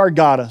blasphemed our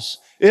goddess.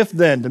 If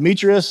then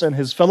Demetrius and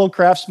his fellow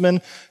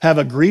craftsmen have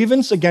a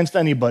grievance against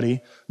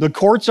anybody, the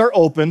courts are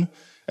open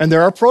and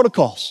there are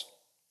protocols.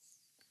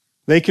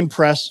 They can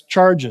press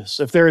charges.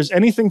 If there is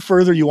anything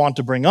further you want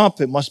to bring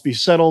up, it must be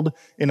settled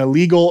in a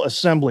legal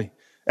assembly.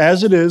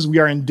 As it is, we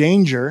are in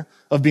danger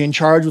of being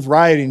charged with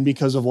rioting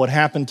because of what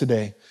happened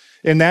today.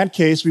 In that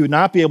case, we would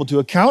not be able to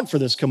account for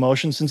this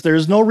commotion since there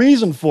is no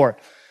reason for it.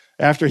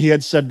 After he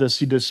had said this,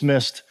 he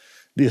dismissed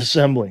the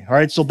assembly. All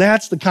right, so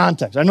that's the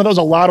context. I know that was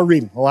a lot of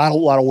reading, a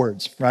lot of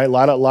words, right?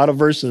 A lot of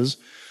verses.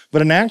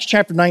 But in Acts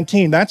chapter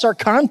 19, that's our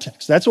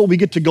context. That's what we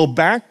get to go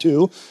back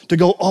to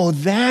go, oh,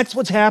 that's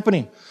what's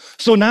happening.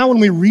 So now when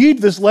we read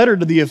this letter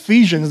to the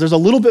Ephesians, there's a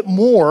little bit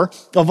more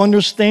of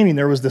understanding.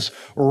 There was this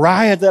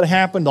riot that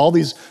happened, all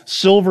these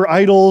silver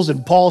idols,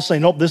 and Paul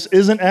saying, nope, this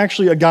isn't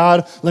actually a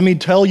God. Let me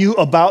tell you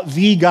about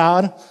the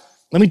God.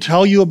 Let me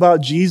tell you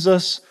about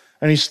Jesus.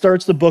 And he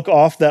starts the book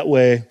off that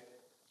way.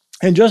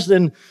 And just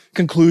in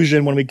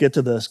conclusion, when we get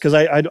to this, because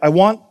I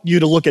want you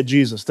to look at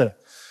Jesus today.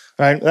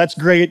 Right? That's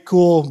great,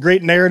 cool,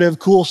 great narrative,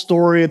 cool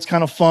story. It's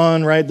kind of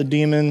fun, right? The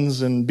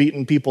demons and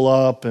beating people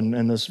up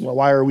and this, well,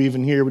 why are we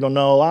even here? We don't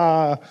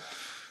know.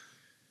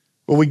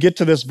 When we get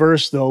to this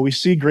verse, though, we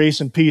see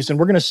grace and peace, and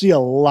we're going to see a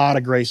lot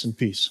of grace and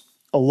peace,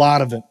 a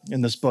lot of it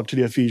in this book to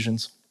the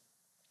Ephesians.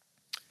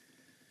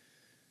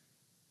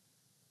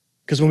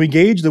 Because when we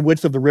gauge the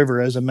width of the river,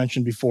 as I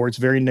mentioned before, it's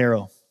very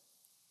narrow.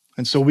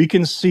 And so we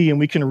can see and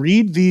we can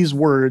read these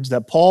words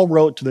that Paul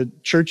wrote to the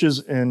churches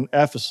in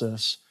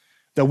Ephesus,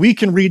 that we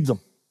can read them.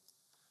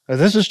 Now,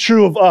 this is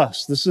true of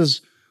us.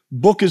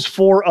 Book is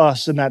for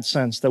us in that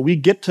sense, that we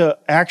get to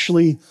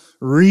actually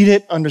read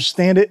it,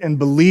 understand it, and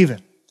believe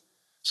it.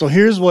 So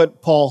here's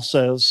what Paul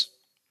says.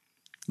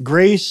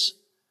 Grace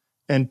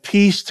and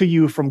peace to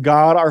you from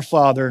God our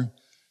Father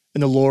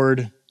and the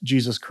Lord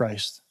Jesus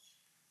Christ.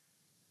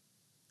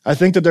 I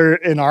think that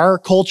in our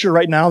culture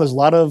right now, there's a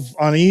lot of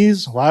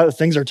unease. A lot of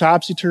things are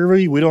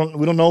topsy-turvy. We don't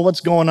know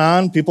what's going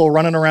on. People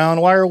running around.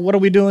 What are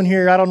we doing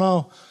here? I don't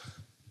know.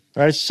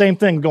 Right? It's the same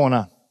thing going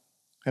on.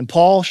 And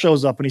Paul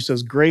shows up and he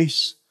says,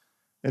 grace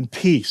and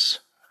peace.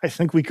 I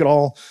think we could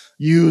all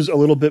use a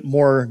little bit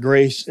more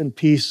grace and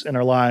peace in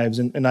our lives.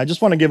 And I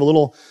just want to give a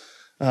little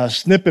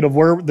snippet of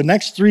where the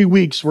next 3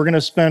 weeks, we're going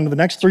to spend the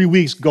next 3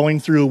 weeks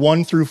going through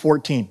 1 through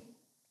 14.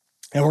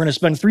 And we're going to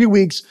spend 3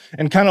 weeks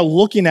and kind of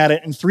looking at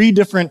it in 3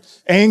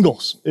 different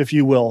angles, if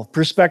you will,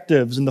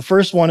 perspectives. And the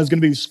first one is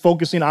going to be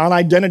focusing on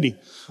identity.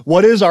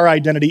 What is our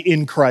identity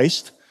in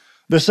Christ?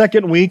 The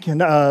second week, we're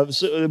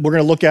going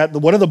to look at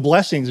what are the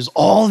blessings. There's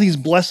all these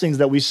blessings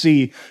that we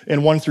see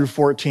in 1 through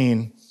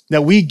 14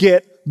 that we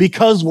get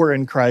because we're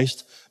in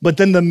Christ. But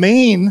then the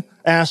main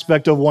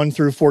aspect of 1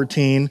 through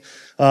 14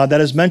 that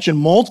is mentioned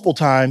multiple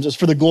times is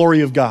for the glory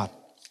of God.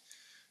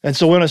 And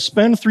so we're going to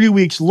spend 3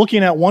 weeks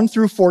looking at 1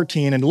 through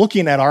 14 and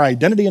looking at our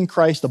identity in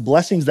Christ, the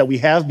blessings that we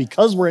have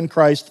because we're in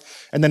Christ,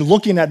 and then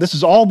looking at this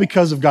is all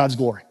because of God's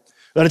glory.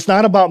 That it's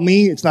not about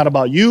me, it's not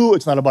about you,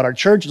 it's not about our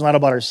church, it's not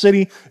about our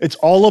city. It's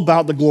all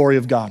about the glory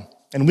of God.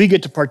 And we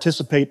get to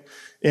participate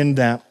in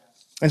that.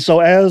 And so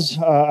as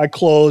I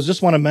close,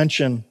 just want to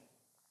mention,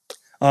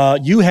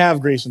 you have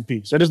grace and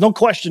peace. There's no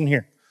question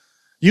here.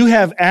 You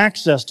have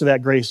access to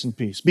that grace and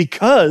peace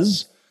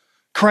because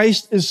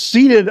Christ is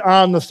seated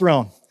on the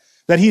throne.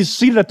 That he's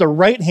seated at the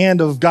right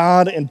hand of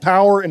God in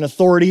power and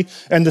authority.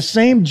 And the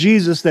same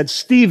Jesus that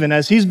Stephen,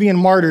 as he's being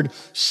martyred,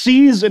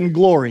 sees in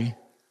glory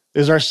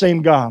is our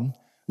same God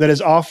that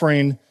is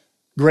offering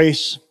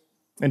grace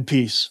and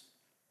peace.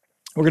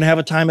 We're going to have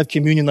a time of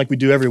communion like we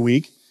do every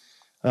week.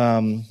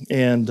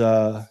 And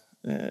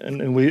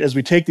as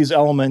we take these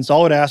elements,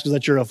 all I would ask is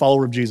that you're a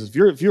follower of Jesus.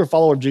 If you're a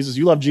follower of Jesus,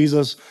 you love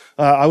Jesus,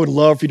 I would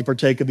love for you to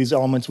partake of these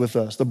elements with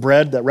us. The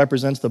bread that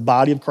represents the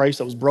body of Christ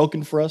that was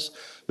broken for us.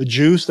 The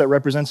juice that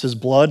represents his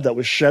blood that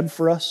was shed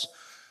for us.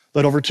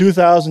 That over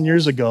 2,000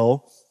 years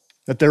ago,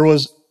 that there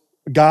was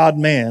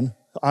God-man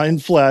in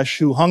flesh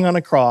who hung on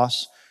a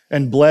cross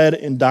and bled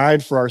and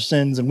died for our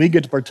sins. And we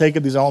get to partake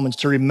of these elements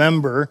to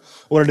remember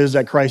what it is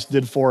that Christ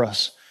did for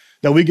us.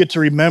 That we get to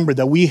remember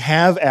that we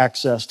have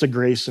access to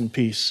grace and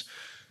peace.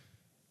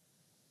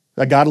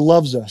 That God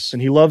loves us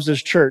and he loves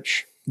this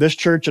church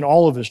and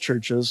all of his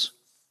churches.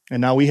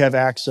 And now we have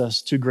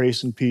access to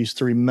grace and peace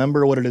to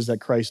remember what it is that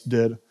Christ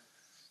did.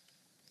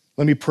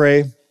 Let me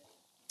pray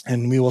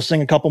and we will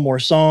sing a couple more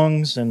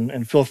songs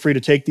and feel free to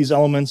take these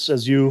elements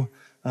as you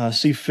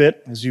see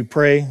fit, as you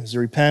pray, as you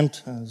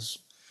repent, as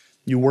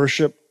you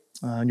worship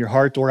in your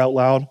heart or out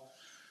loud.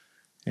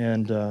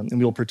 And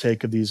we will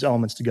partake of these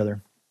elements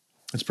together.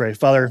 Let's pray.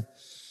 Father,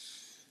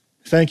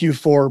 thank you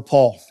for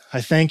Paul. I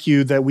thank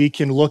you that we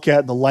can look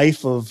at the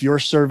life of your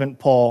servant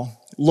Paul,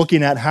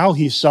 looking at how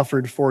he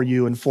suffered for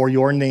you and for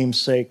your name's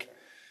sake.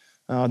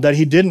 that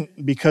he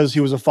didn't, because he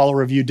was a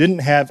follower of you, didn't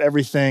have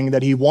everything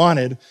that he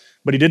wanted,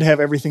 but he did have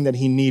everything that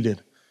he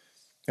needed.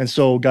 And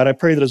so, God, I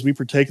pray that as we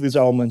partake of these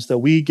elements, that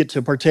we get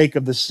to partake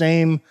of the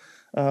same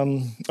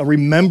a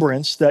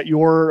remembrance that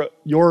your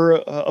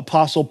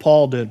apostle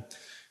Paul did,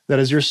 that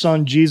as your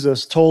son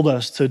Jesus told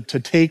us to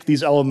take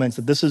these elements,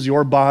 that this is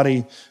your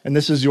body and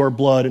this is your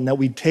blood, and that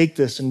we take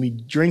this and we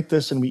drink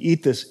this and we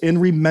eat this in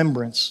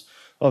remembrance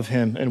of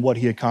him and what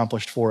he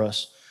accomplished for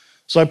us.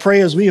 So I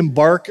pray as we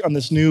embark on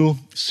this new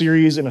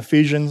series in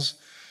Ephesians,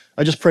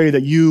 I just pray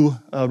that you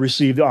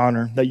receive the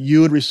honor, that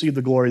you would receive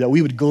the glory, that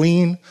we would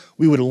glean,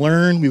 we would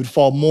learn, we would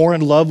fall more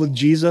in love with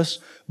Jesus,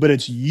 but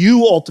it's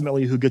you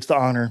ultimately who gets the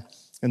honor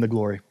and the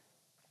glory.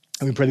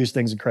 And we pray these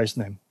things in Christ's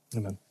name.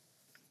 Amen.